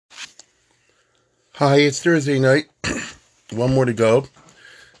Hi, it's Thursday night. One more to go.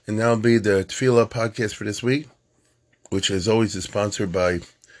 And that'll be the Tefillah podcast for this week, which as always is sponsored by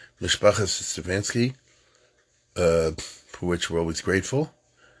Mishpachas Stefanski, for which we're always grateful.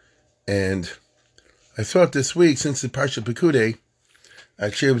 And I thought this week, since the Parsha Pekudei,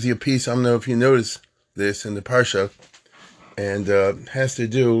 I'd share with you a piece. I don't know if you noticed this in the Parsha, and has to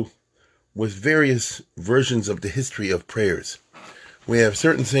do with various versions of the history of prayers. We have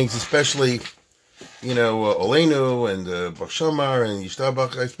certain things, especially Olenu and Bachshamar and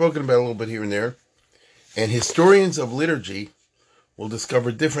Yishtabach, I've spoken about a little bit here and there. And historians of liturgy will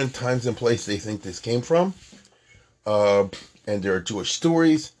discover different times and places they think this came from. And there are Jewish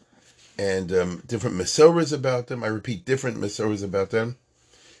stories and different Masoras about them. I repeat, different Masoras about them.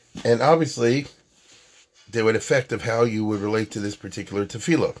 And obviously, they would affect of how you would relate to this particular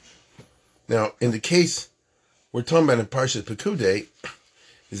tefillah. Now, in the case we're talking about in Parshat Pekudei,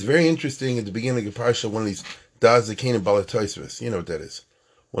 it's very interesting at the beginning of the Parsha, one of these Da'az Zaken and Balatoisvis. You know what that is.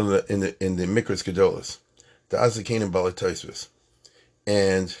 One of the in the Mikras Gedolos. Da'az Zaken and Balatoisvis.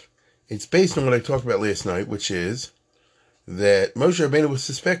 And it's based on what I talked about last night, which is that Moshe Rabbeinu was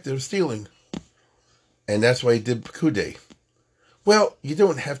suspected of stealing. And that's why he did Pekudei. Well, you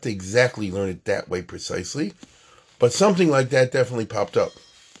don't have to exactly learn it that way precisely, but something like that definitely popped up.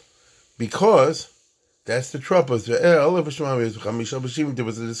 Because that's the trouble. There was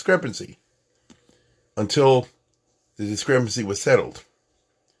a discrepancy until the discrepancy was settled.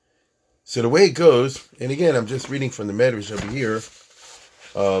 So the way it goes, and again, I'm just reading from the Medrash over here,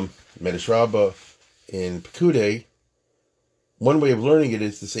 Medrash Rabbah in Pekudei. One way of learning it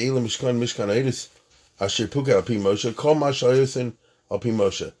is to say, Mishkan Aedis Asher Puka Al Pi Moshe, Kol Ma Shayosin Al Pi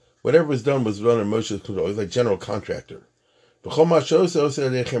Moshe. Whatever was done in Moshe's control. He was like general contractor. But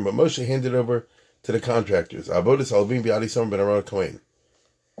Moshe handed over to the contractors.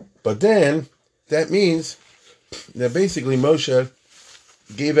 But then, that means that basically Moshe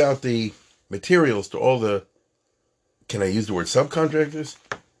gave out the materials to all the, can I use the word subcontractors?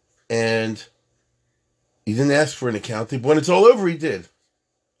 And he didn't ask for an accounting, but when it's all over, he did.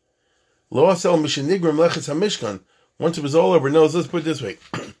 Once it was all over, let's put it this way.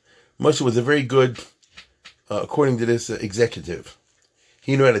 Moshe was a very good, according to this, executive.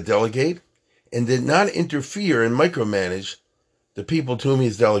 He knew how to delegate, and did not interfere and micromanage the people to whom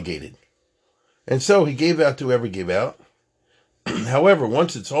he's delegated. And so he gave out to whoever gave out. However,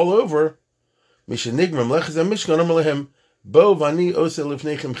 once it's all over, let's make a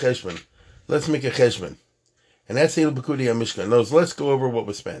cheshbon. And that's Eil Pekudei HaMishkan. Let's go over what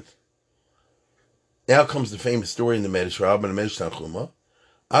was spent. Now comes the famous story in the Medrash Rabbah and the Medrash Tanchuma.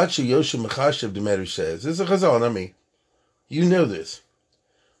 Ad Yoshem Mechashev, the Medrash says, this is a chazal, not me. You know this.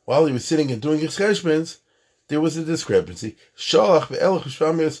 While he was sitting and doing his cheshbons, there was a discrepancy. There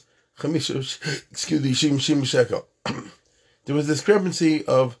was a discrepancy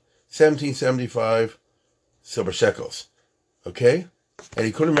of 1775 silver shekels. Okay? And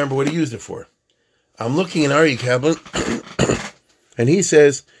he couldn't remember what he used it for. I'm looking in Ari Kabbalah, and he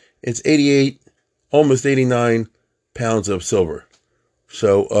says it's 88, almost 89 pounds of silver.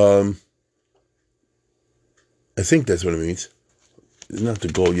 So, I think that's what it means. Not the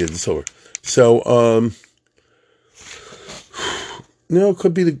gold, the silver. So, no, it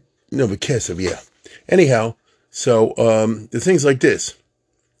could be the kesef, yeah. Anyhow, so, the things like this,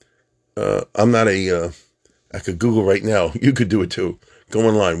 I'm not I could Google right now. You could do it too. Go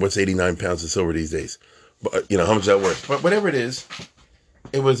online. What's 89 pounds of silver these days? But, how much that worth? But whatever it is,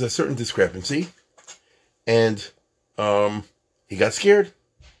 it was a certain discrepancy, and, he got scared.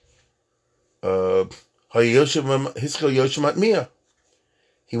 He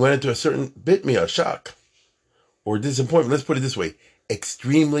went into a certain bitmiyah, shock, or disappointment. Let's put it this way.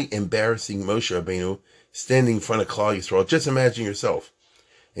 Extremely embarrassing Moshe Rabbeinu standing in front of Klal Yisrael. Just imagine yourself.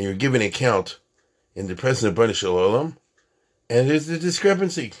 And you're giving an account in the presence of Bnei Shalom, and there's the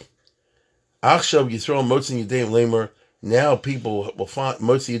discrepancy. Achshav Yisrael Motzin Yedeim Lamer. Now people will find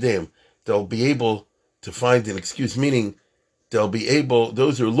Motzin Yedeim. They'll be able to find an excuse, meaning they'll be able,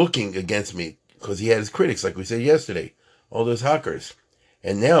 those who are looking against me, because he had his critics, like we said yesterday, all those hackers.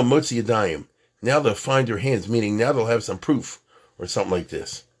 And now, Motzi Yadayim, now they'll find their hands, meaning now they'll have some proof, or something like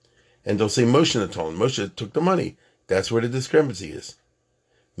this. And they'll say Moshe Natan. Moshe took the money. That's where the discrepancy is.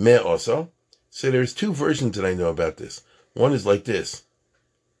 Meh also. So there's two versions that I know about this. One is like this.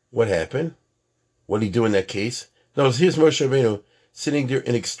 What happened? What did he do in that case? No, here's Moshe Rabbeinu sitting there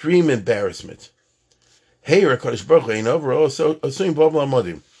in extreme embarrassment. Hey, HaKadosh Baruch Hu, overall, so assuming Bob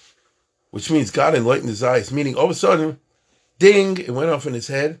Lamadim, which means God enlightened his eyes, meaning all of a sudden, ding, it went off in his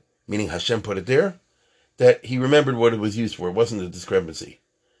head, meaning Hashem put it there, that he remembered what it was used for. It wasn't a discrepancy.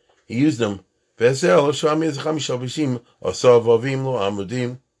 He used them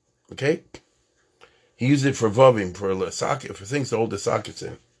Okay? He used it for vavim, for socket, for things to hold the sockets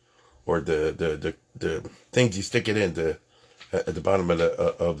in, or the things you stick it in at the bottom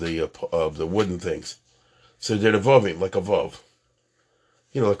of the wooden things. So they're the vavim, like a vav,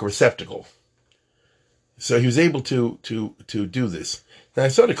 like a receptacle. So he was able to do this. Now I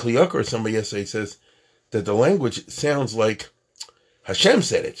saw the Kliyaka or somebody yesterday says that the language sounds like Hashem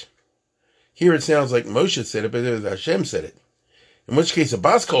said it. Here it sounds like Moshe said it, but Hashem said it. In which case a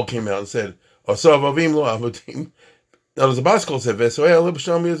Baskol came out and said, Asav avim lo avodim. Now the Baskol said,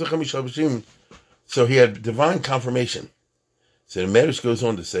 so he had divine confirmation. So the Medrash goes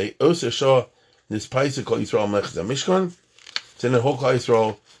on to say, Osa Shah Nispaisa Kol Yisrael Mechza Mishkan. So then the whole Kol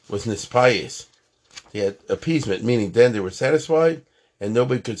Yisrael was Nispayis. He had appeasement, meaning then they were satisfied, and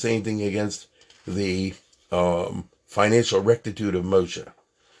nobody could say anything against the financial rectitude of Moshe.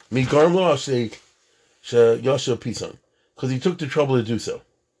 Migarm lo Yosha Pisan, because he took the trouble to do so.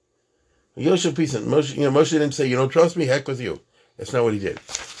 Yosha Pisan, Moshe didn't say, "You don't trust me? Heck with you." That's not what he did.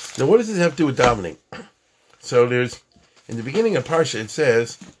 Now, what does this have to do with davening? So there's in the beginning of Parsha it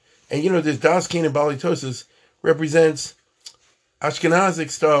says, and this Das Kain and Balitosis represents Ashkenazic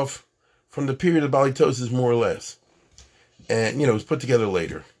stuff from the period of Balitosis, more or less. And, it was put together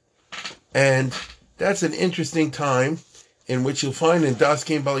later. And that's an interesting time in which you'll find in Das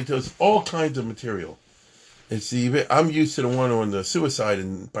Kain Balitosis all kinds of material. I'm used to the one on the suicide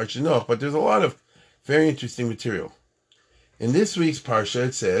in Parsha Noach, but there's a lot of very interesting material. In this week's Parsha,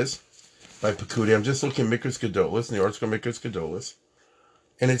 it says, by Pekudi, I'm just looking at Mikras Gedolos, in the article Mikras Gedolos,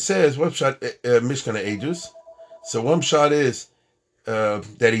 and it says, what shot Mishkan Edus? So one shot is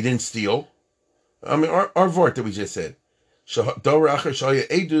that he didn't steal. I mean, our vort that we just said. Dor Acher Shaya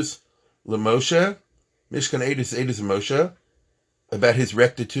Edus LeMoshe, Mishkan Edus Moshe, about his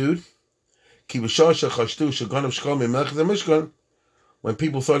rectitude. When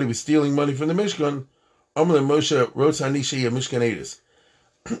people thought he was stealing money from the Mishkan, Moshe wrote Mishkan Edus.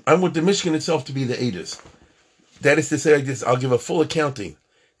 I want the Mishkan itself to be the Edus. That is to say, I'll give a full accounting,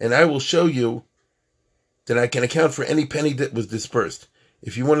 and I will show you that I can account for any penny that was dispersed.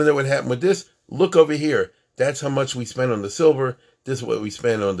 If you want to know what happened with this, look over here. That's how much we spent on the silver. This is what we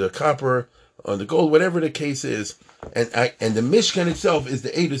spent on the copper, on the gold, whatever the case is. And the Mishkan itself is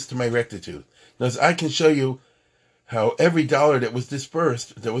the Edus to my rectitude. Now, I can show you how every dollar that was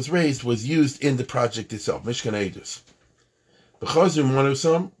dispersed, that was raised, was used in the project itself. Mishkan Edus.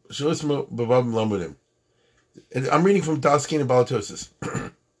 And I'm reading from Das Kain and Balitosis.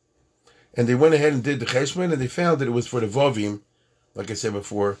 And they went ahead and did the cheshbon, and they found that it was for the vavim, like I said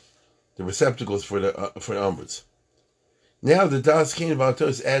before, the receptacles for the ombuds. Now the Das Kain and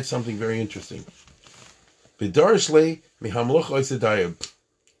Balitosis adds something very interesting. And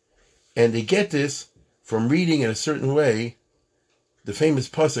they get this from reading in a certain way the famous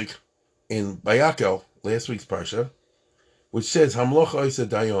pasuk in Bayakel, last week's parsha, which says Hamlocha Oisa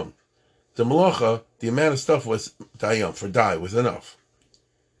Dayom. The malacha, the amount of stuff was dayom, for dye, was enough.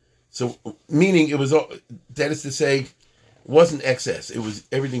 So, meaning it was, that is to say, it wasn't excess.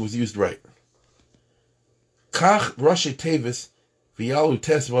 Everything was used right. Kach Rashi Tevis V'yalu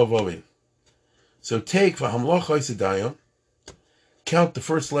Tes Vavovin. So take V'hamlocha Oisa Dayom, count the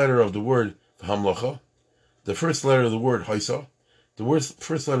first letter of the word V'hamlocha, the first letter of the word Hoisa, the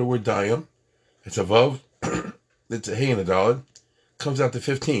first letter of the word Dayom, it's a Vav, it's a Hey and a Daled, comes out to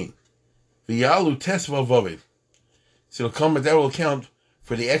 15. V'yalu Tes Vavovin. So that will account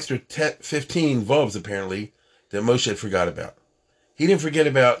for the extra 15 Vavs, apparently, that Moshe had forgot about. He didn't forget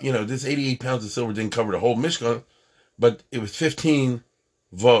about, this 88 pounds of silver didn't cover the whole Mishkan, but it was 15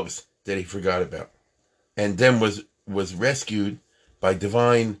 Vavs that he forgot about. And then was rescued by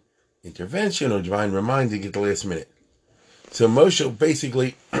divine intervention or divine reminding at the last minute. So Moshe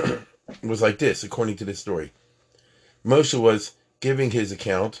basically was like this, according to this story. Moshe was giving his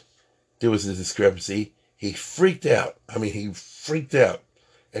account. There was a discrepancy. He freaked out.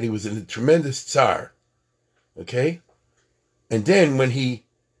 And he was in a tremendous tsar. Okay? And then when he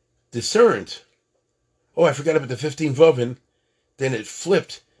discerned, I forgot about the 15 Vovin, then it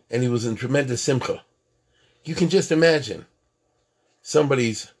flipped and he was in tremendous simcha. You can just imagine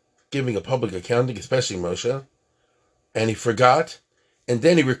somebody's giving a public accounting, especially Moshe, and he forgot, and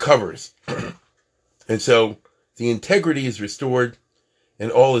then he recovers. And so the integrity is restored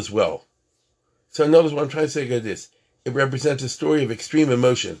and all is well. So notice what I'm trying to say about this. It represents a story of extreme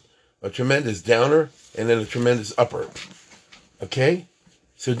emotion, a tremendous downer and then a tremendous upper. Okay?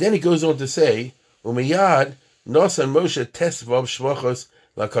 So then he goes on to say, Umiyad nosan Moshe tesvav shvachos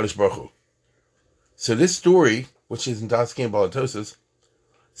lakadosh baruch hu. So this story, which is in Das Kain Balitosis,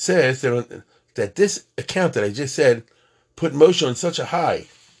 says that that this account that I just said put Moshe on such a high,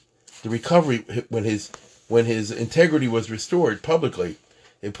 the recovery when his integrity was restored publicly,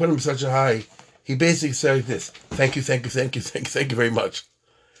 it put him such a high. He basically said like this: "Thank you, thank you, thank you, thank you, thank you very much."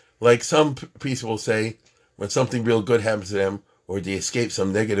 Like some people will say when something real good happens to them, or they escape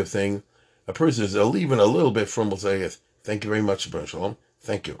some negative thing, a person is even a little bit firm will say, "Yes, thank you very much, Baruch Shalom.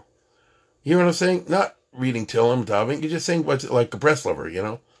 Thank you." You know what I'm saying? Not reading Tillim, davening. You're just saying what's like a breast lover, you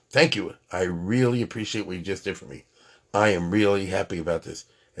know? Thank you. I really appreciate what you just did for me. I am really happy about this,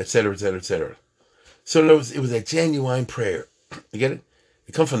 etc., etc., etc. So it was a genuine prayer. You get it?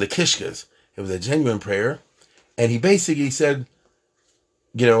 It comes from the Kishkas. It was a genuine prayer. And he basically said,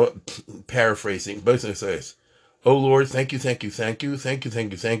 you know, paraphrasing, basically says, "Oh Lord, thank you, thank you, thank you, thank you,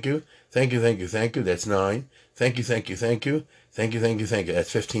 thank you, thank you, thank you, thank you, thank you." That's 9. Thank you, thank you, thank you, thank you, thank you, thank you.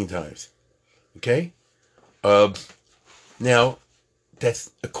 That's 15 times. Okay? Now,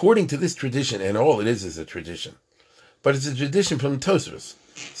 that's according to this tradition, and all it is a tradition. But it's a tradition from the Tosfos,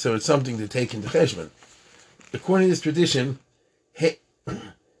 so it's something to take into cheshbon. According to this tradition,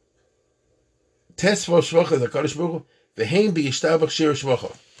 Tesvo Shvacha the Kadosh Baruch Hu, v'heim b'yishtabach shir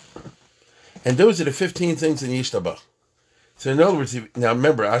shvacha, and those are the 15 things in Yishtabach. So in other words, now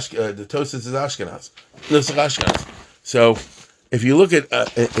remember, the Tosfos is Ashkenaz. No, it's Ashkenaz. So if you look at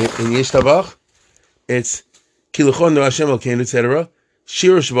in Yishtabach, it's Kiluchon no Hashem Elkeinu, etc.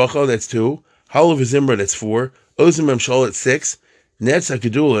 Shir Shvacha, that's 2. Halav Zimra, that's 4. Ozim Memshol, that's 6. Netz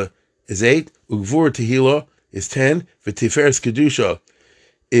HaGedula is 8. Ugvur Tehillah is 10. V'Tiferes Kedusha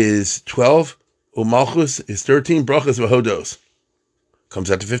is 12. Umalchus is 13. Brachas V'Hodos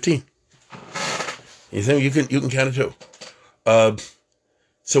comes out to 15. You think you can count it too.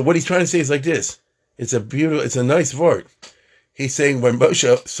 So what he's trying to say is like this. It's a nice word. He's saying when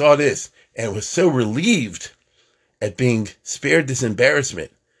Moshe saw this and was so relieved at being spared this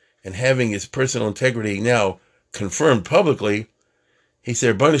embarrassment and having his personal integrity now confirmed publicly, he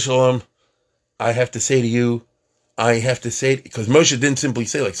said, "B'nai Shalom, I have to say to you, because Moshe didn't simply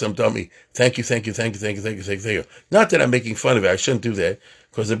say like some dummy, thank you, thank you, thank you, thank you, thank you, thank you. Not that I'm making fun of it. I shouldn't do that,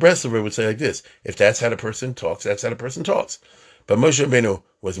 because the Breslover would say like this: if that's how the person talks, that's how the person talks. But Moshe Rabbeinu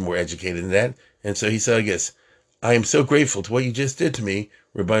was more educated than that, and so he said, I guess, I am so grateful to what you just did to me,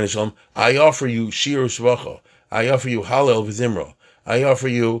 Rabbi Shalom. I offer you Shir Shvacha. I offer you Hallel V'Zimra. I offer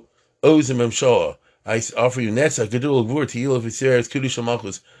you Ozim Emshoah. I offer you Netzach Gedul Gvur Tehillah V'Seres Kedusha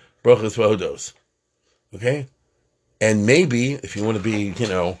Malchus Brachas V'Hodos." Okay? And maybe, if you want to be,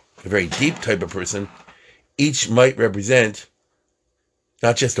 a very deep type of person, each might represent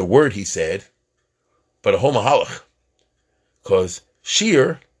not just a word he said, but a whole mahalach. Because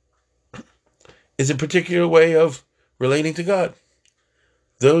Shir is a particular way of relating to God.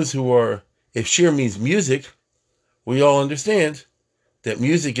 Those who are, if Shir means music, we all understand that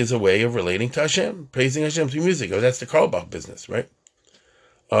music is a way of relating to Hashem, praising Hashem through music. Oh, that's the Karlbach business, right?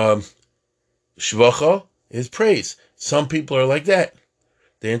 Shvacha is praise. Some people are like that.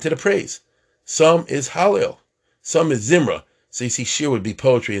 They're into the praise. Some is Hallel. Some is Zimra. So you see, Shir would be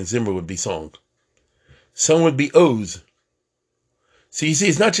poetry and Zimra would be song. Some would be Oz. So you see,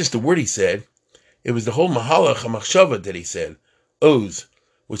 it's not just the word he said. It was the whole Mahalach HaMachshava that he said. Oz,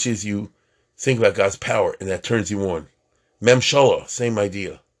 which is you think about God's power and that turns you on. Memshala, same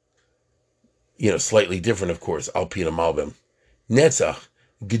idea. Slightly different, of course. Alpina Malbim. Netzach,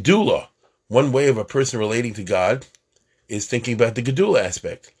 Gedula. One way of a person relating to God is thinking about the Gedula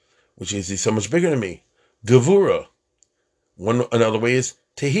aspect, which is he's so much bigger than me. Gevura. Another way is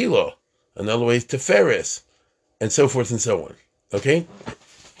Tehillah. Another way is Teferes. And so forth and so on. Okay?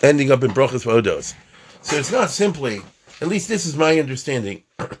 Ending up in Brachas V'Hodos. So it's not simply, at least this is my understanding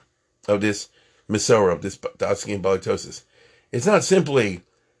of this Mesorah, of this Dasking and Balitosis. It's not simply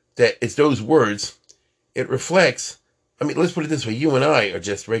that it's those words. It reflects, let's put it this way. You and I are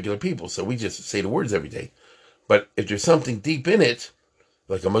just regular people, so we just say the words every day. But if there's something deep in it,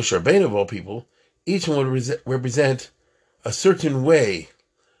 like a Moshe Rabbeinu of all people, each one would represent a certain way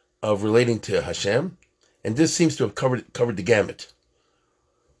of relating to Hashem, and this seems to have covered the gamut.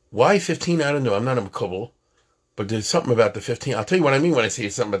 Why 15? I don't know. I'm not a Makubal, but there's something about the 15. I'll tell you what I mean when I say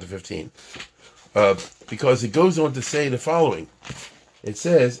something about the 15. Because it goes on to say the following. It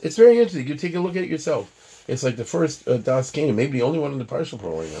says, it's very interesting. You take a look at it yourself. It's like the first Das Kane, maybe the only one in the partial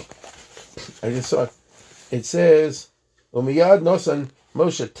pro right now. I just saw it. It says, Umiyad Nosan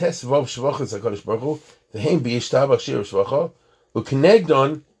Moshe Tes Vav Shvachas HaKadosh Baruch Hu V'heim B'yishtabach Shir Shvacha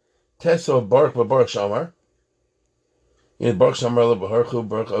U'Knegdon Tes Vav Baruch V'Baruch Shamar Baruch Shamar LeBaruchu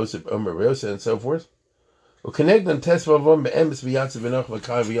Baruch Osip Omer Reosa and so forth U'Knegdon Tes Vav Om Be'emes V'yatzav V'noch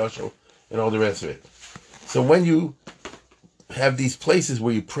V'kai V'yasho and all the rest of it. So when you have these places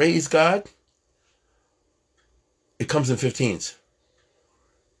where you praise God, it comes in 15s.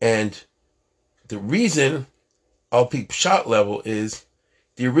 And the reason Al Pi Pshat level is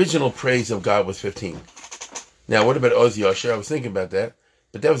the original praise of God was 15. Now, what about Oz Yasher? I was thinking about that,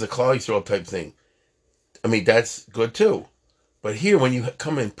 but that was a Klal Yisrael type thing. I mean, that's good too. But here, when you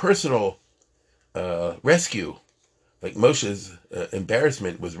come in personal rescue, like Moshe's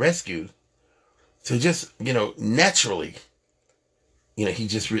embarrassment was rescued, so just, naturally,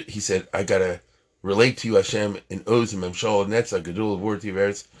 he said, I gotta relate to you, Hashem, in Oz and Memshal and Netzach, Gedul, Word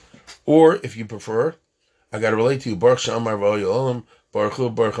Tiveres. Or, if you prefer, I gotta relate to you, Baruch Shamar V'Oyu Olam, Baruch Hu,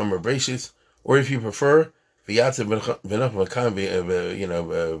 Baruch Hamar Breishis. Or if you prefer, V'Yatzav V'Nach V'Kam,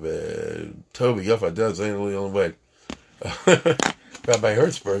 Tov V'Yofa Daz, Zayin Wed. Rabbi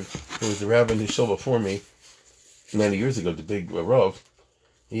Hertzberg, who was the rabbi in the shul before me many years ago, the big Rav,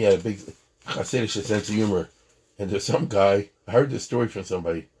 he had a big Hasidic sense of humor. And there's some guy, I heard this story from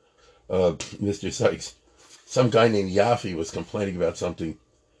somebody, Mr. Sykes. Some guy named Yafi was complaining about something,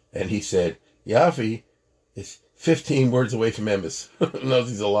 and he said, Yafi is 15 words away from Emes. Knows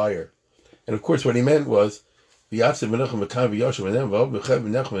he's a liar. And of course, what he meant was, Yafi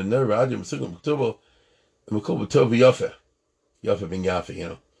being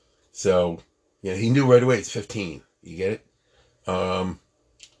Yafi, So, he knew right away it's 15. You get it?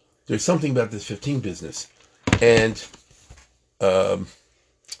 There's something about this 15 business. And that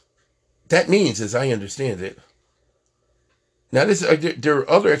means, as I understand it, now there are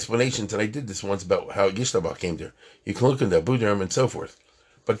other explanations, and I did this once about how Yishtabach came there. You can look in the Buddhism and so forth.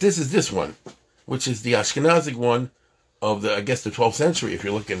 But this is this one, which is the Ashkenazic one of the 12th century, if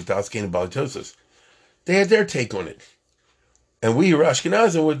you're looking at Daskein and Balitosis. They had their take on it. And we,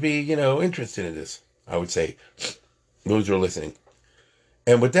 Ashkenazim, would be, interested in this, I would say, those who are listening.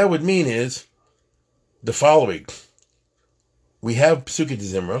 And what that would mean is the following. We have Pesukei de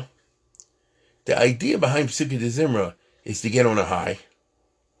Zimra. The idea behind Pesukei de Zimra is to get on a high.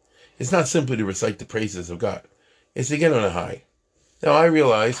 It's not simply to recite the praises of God. It's to get on a high. Now, I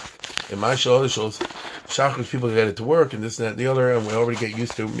realize in my shul, other shuls, Shachris people get it to work and this and that and the other, and we already get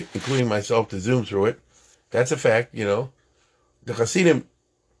used to, including myself, to zoom through it. That's a fact, The Hasidim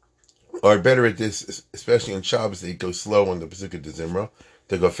are better at this, especially on Shabbos. They go slow on the Pesukei de Zimra.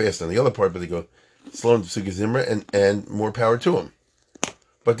 They go fast on the other part, but they go slow on the Pesukei de Zimra, and more power to them.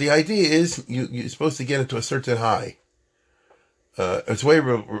 But the idea is you're supposed to get into a certain high. It's a way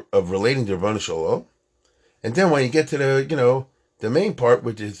of relating to Rebbeinu Shalom. And then when you get to the main part,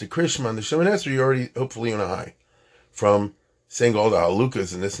 which is the Krishma and the Shemoneh Esrei, you're already hopefully on a high. From saying all the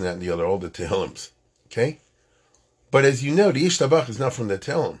halukas and this and that and the other, all the tehillims. Okay? But as you know, the Yishtabach is not from the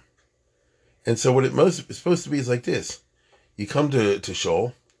Tehillim. And so what it's supposed to be is like this. You come to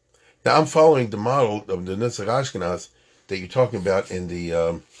Shul. Now I'm following the model of the Netzach Ashkenaz that you're talking about in the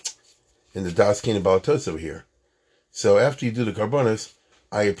Daskein and Balatos over here. So after you do the Karbonos,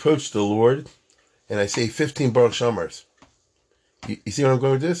 I approach the Lord and I say 15 Baruch Shamars. You see where I'm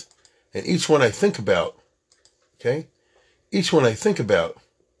going with this? And each one I think about, okay? Each one I think about.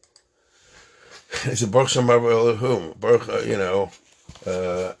 I said Baruch Shamar Elohim, Baruch,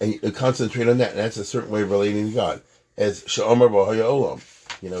 and you concentrate on that. And that's a certain way of relating to God. As Sha'amar B'Haya Olam,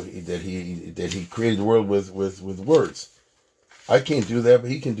 that he created the world with words. I can't do that,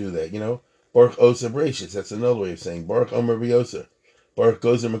 but he can do that, Baruch Osa Bereshis, that's another way of saying Baruch Omer B'Yosa, Baruch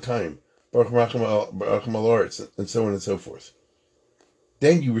Gozer Makayim, Baruch Racham Al Aretz, and so on and so forth.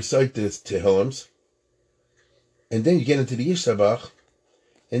 Then you recite this Tehillims, and then you get into the Yishtabach,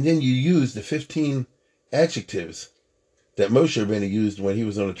 and then you use the 15 adjectives that Moshe Rabbeinu used when he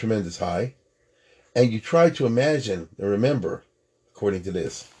was on a tremendous high, and you try to imagine and remember, according to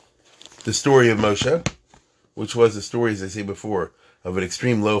this, the story of Moshe, which was the story, as I say before, of an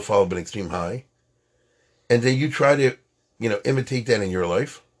extreme low followed by an extreme high. And then you try to, imitate that in your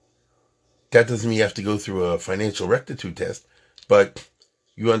life. That doesn't mean you have to go through a financial rectitude test, but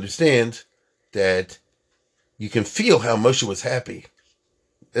you understand that you can feel how Moshe was happy.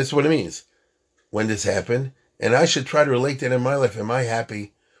 That's what it means when this happened. And I should try to relate that in my life. Am I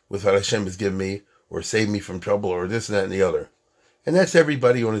happy with what Hashem has given me, or saved me from trouble, or this and that and the other? And that's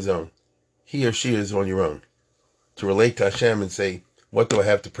everybody on his own. He or she is on your own. To relate to Hashem and say, what do I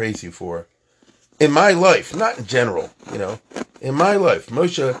have to praise you for? In my life, not in general, In my life,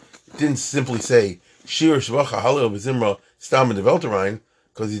 Moshe didn't simply say, Shir Shvacha Halil V'Zimra Stam in the Welterine,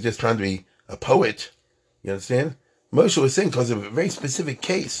 because he's just trying to be a poet. You understand? Moshe was saying because of a very specific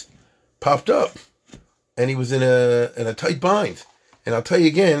case popped up. And he was in a tight bind. And I'll tell you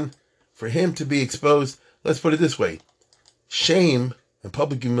again, for him to be exposed, let's put it this way. Shame and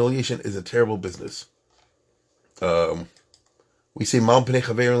public humiliation is a terrible business. We say, Mal Pnei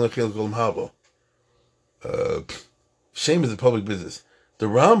Chaver L'Chil Kol Habo. Shame is a public business. The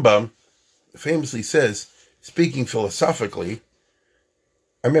Rambam famously says, speaking philosophically,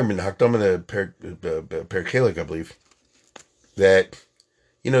 I remember in Hakdama Perkelik, I believe, that,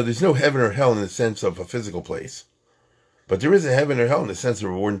 there's no heaven or hell in the sense of a physical place. But there is a heaven or hell in the sense of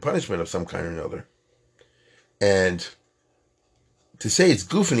reward and punishment of some kind or another. And to say it's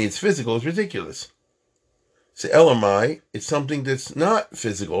goofany, it's physical, is ridiculous. So Elamai, it's something that's not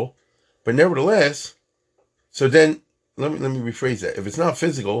physical, but nevertheless, so then, let me rephrase that. If it's not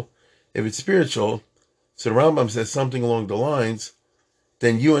physical, if it's spiritual, so the Rambam says something along the lines,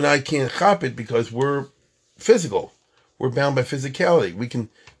 then you and I can't chop it because we're physical. We're bound by physicality.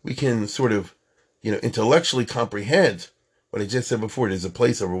 We can sort of, intellectually comprehend what I just said before. There's a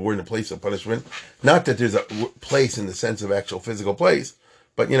place of reward and a place of punishment. Not that there's a place in the sense of actual physical place,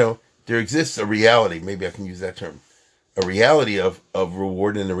 but, there exists a reality. Maybe I can use that term. A reality of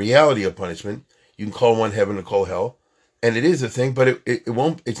reward and a reality of punishment. You can call one heaven or call hell. And it is a thing, but it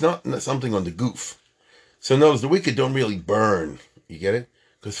won't, it's not something on the goof. So notice the wicked don't really burn. You get it?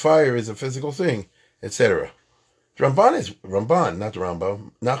 Because fire is a physical thing, etc. Ramban, not the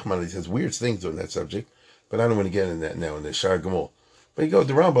Rambam. Nachman, he says weird things on that subject, but I don't want to get into that now in the Shar Gemul. But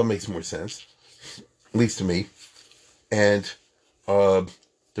the Rambam makes more sense, at least to me. And the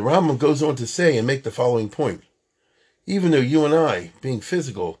Rambam goes on to say and make the following point. Even though you and I, being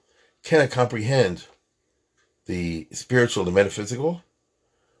physical, cannot comprehend the spiritual, the metaphysical,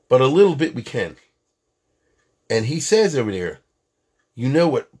 but a little bit we can. And he says over there,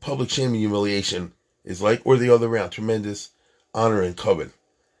 what public shame and humiliation is like, or the other way around, tremendous honor and covet.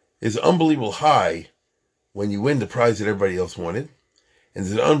 It's an unbelievable high when you win the prize that everybody else wanted, and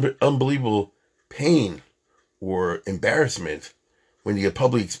there's an unbelievable pain or embarrassment when you get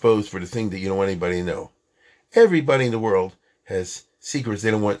publicly exposed for the thing that you don't want anybody to know. Everybody in the world has secrets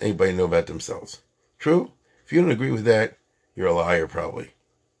they don't want anybody to know about themselves. True? If you don't agree with that, you're a liar, probably.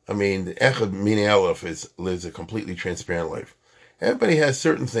 I mean, the Echad Mini Aleph lives a completely transparent life. Everybody has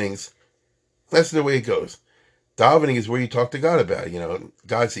certain things. That's the way it goes. Davening is where you talk to God about it.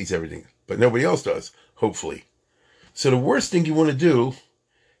 God sees everything, but nobody else does, hopefully. So the worst thing you want to do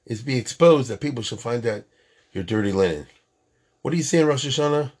is be exposed that people should find out your dirty linen. What do you say in Rosh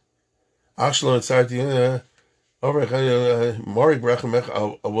Hashanah? Ashlan Tzarti, Marik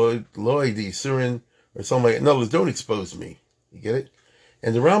Brachamech, Avoid the Surin, or something like that. In other words, don't expose me. You get it?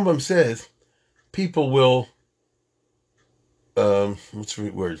 And the Rambam says people will, what's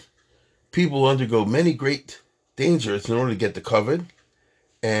the word? People undergo many great dangers in order to get the covet,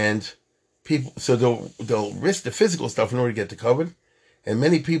 and people, so they'll risk the physical stuff in order to get the covet, and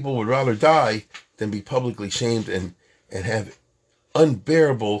many people would rather die than be publicly shamed and have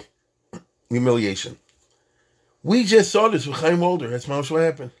unbearable humiliation. We just saw this with Chaim Walder. That's what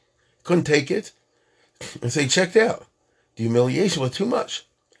happened. Couldn't take it, and say checked out. The humiliation was too much.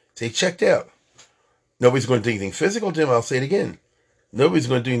 Say checked out. Nobody's going to do anything physical to him. I'll say it again. Nobody's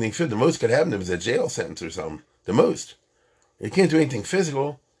going to do anything physical. The most could happen to him is a jail sentence or something. The most. You can't do anything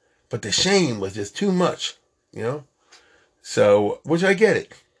physical, but the shame was just too much, So, which I get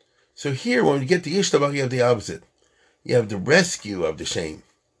it. So here, when you get the Ishtabach, you have the opposite. You have the rescue of the shame.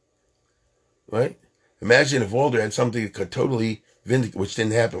 Right? Imagine if Walder had something that could totally vindicate, which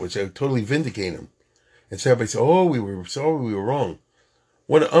didn't happen, which would totally vindicate him. And so everybody said, we were sorry, we were wrong.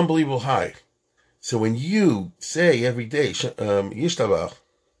 What an unbelievable high. So when you say every day, Yishtabach,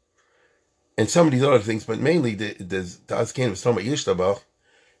 and some of these other things, but mainly the Das Kain was talking about Yishtabach,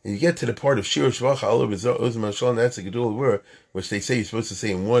 and you get to the part of Shir Shvach, and that's a Gedul word, which they say you're supposed to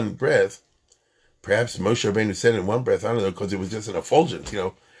say in one breath. Perhaps Moshe Rabbeinu said it in one breath, I don't know, because it was just an effulgence,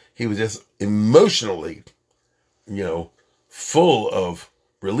 He was just emotionally, full of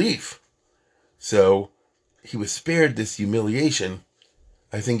relief. So he was spared this humiliation.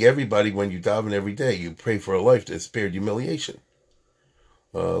 I think everybody, when you daven every day, you pray for a life that's spared humiliation.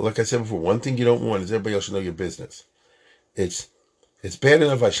 Like I said before, one thing you don't want is everybody else to know your business. It's bad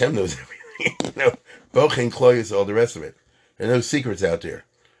enough Hashem knows everything. Bochen, Kloyas, all the rest of it. There are no secrets out there.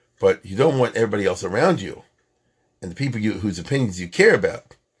 But you don't want everybody else around you and the people whose opinions you care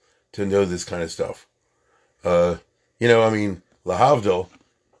about to know this kind of stuff. Lahavdil,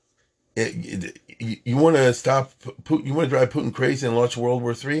 you want to stop Putin, you want to drive Putin crazy and launch World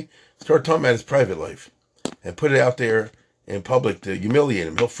War III? Start talking about his private life and put it out there in public to humiliate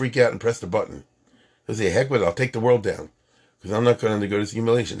him. He'll freak out and press the button. He'll say, heck with it, I'll take the world down because I'm not going to undergo this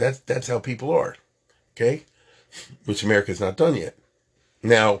humiliation. That's how people are, okay? Which America's not done yet.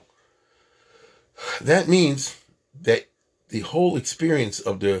 Now, that means that the whole experience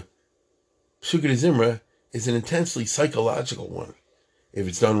of the Psukkah Zimra is an intensely psychological one, if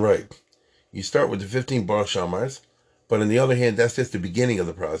it's done right. You start with the 15 Bar Shamars, But on the other hand, that's just the beginning of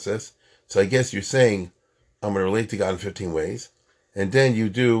the process. So I guess you're saying I'm going to relate to God in 15 ways, and then you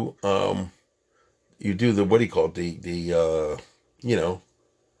do the what do you call it, the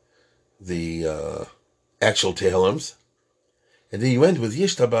actual Tehillims, and then you end with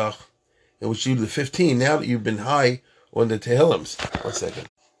Yishtabach, in which you do the 15. Now that you've been high on the Tehillims. 1 second.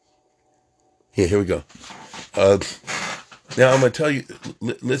 Here we go. Now I'm going to tell you.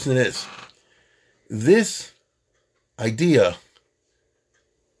 Listen to this. This idea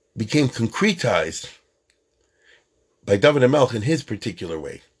became concretized by David HaMelech in his particular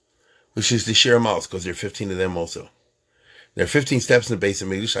way, which is the Shir HaMalos, because there are 15 of them also. There are 15 steps in the base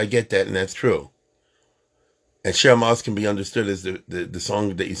of English. I get that, and that's true. And Shir HaMalos can be understood as the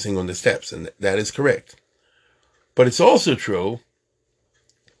song that you sing on the steps, and that is correct. But it's also true,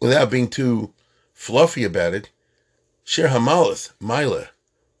 without being too fluffy about it, Shir HaMalos, Mila,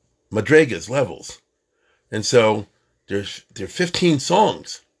 Madregas, levels. And so there are 15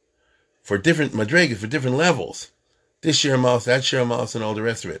 songs for different Madregas, for different levels. This Shir HaMalos, that Shir HaMalos, and all the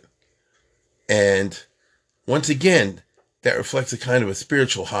rest of it. And once again, that reflects a kind of a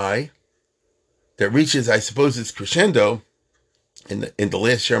spiritual high that reaches, I suppose, its crescendo in the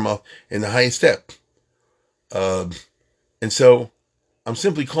last Shir HaMalos, in the highest step. And so I'm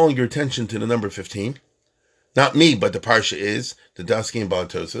simply calling your attention to the number 15. Not me, but the Parsha is, the Daskim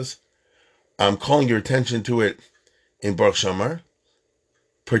Balatosis. I'm calling your attention to it in Baruch Shamar,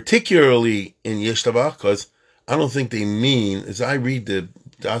 particularly in Yishtabach, because I don't think they mean, as I read the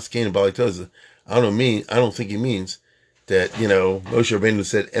Daskim Balatosis, I don't think he means that, Moshe Rabbeinu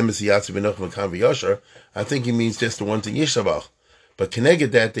said, Emes Yatzav B'Nochim V'Kan V'Yashar. I think he means just the ones in Yishtabach. But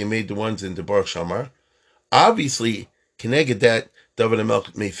Keneged that, they made the ones in the Baruch Shamar. Obviously, Keneged that, David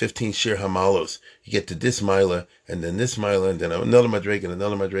HaMelech made 15 Shir HaMalos. You get to this Mila, and then this Mila, and then another Madrega, and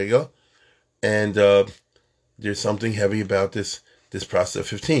another Madrega. And there's something heavy about this process of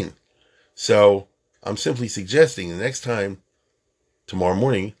 15. So I'm simply suggesting the next time, tomorrow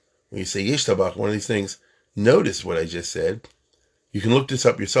morning, when you say Yishtabach, one of these things, notice what I just said. You can look this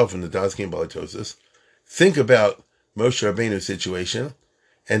up yourself in the Daskim Balatosis. Think about Moshe Rabbeinu's situation,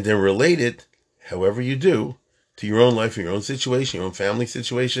 and then relate it, however you do, to your own life, your own situation, your own family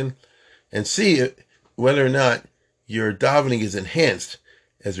situation, and see whether or not your davening is enhanced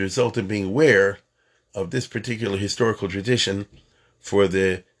as a result of being aware of this particular historical tradition for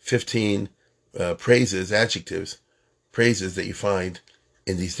the 15 praises, adjectives, praises that you find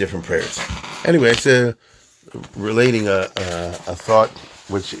in these different prayers. Anyway, it's relating a thought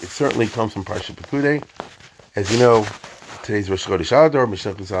which certainly comes from Parshat Pekudei. As you know, today's Rosh Chodesh Adar,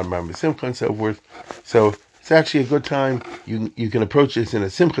 Mishnah Chazal, Mar Simcha, and so forth. So it's actually a good time. You can approach this in a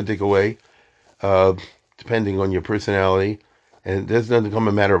simchadik way, depending on your personality. And it doesn't become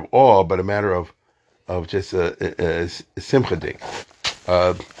a matter of awe, but a matter of just a simchadik.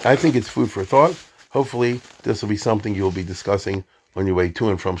 I think it's food for thought. Hopefully, this will be something you'll be discussing on your way to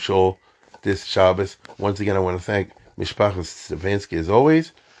and from Shul this Shabbos. Once again, I want to thank Mishpachas Stefanski as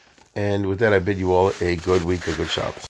always. And with that, I bid you all a good week, a good Shabbos.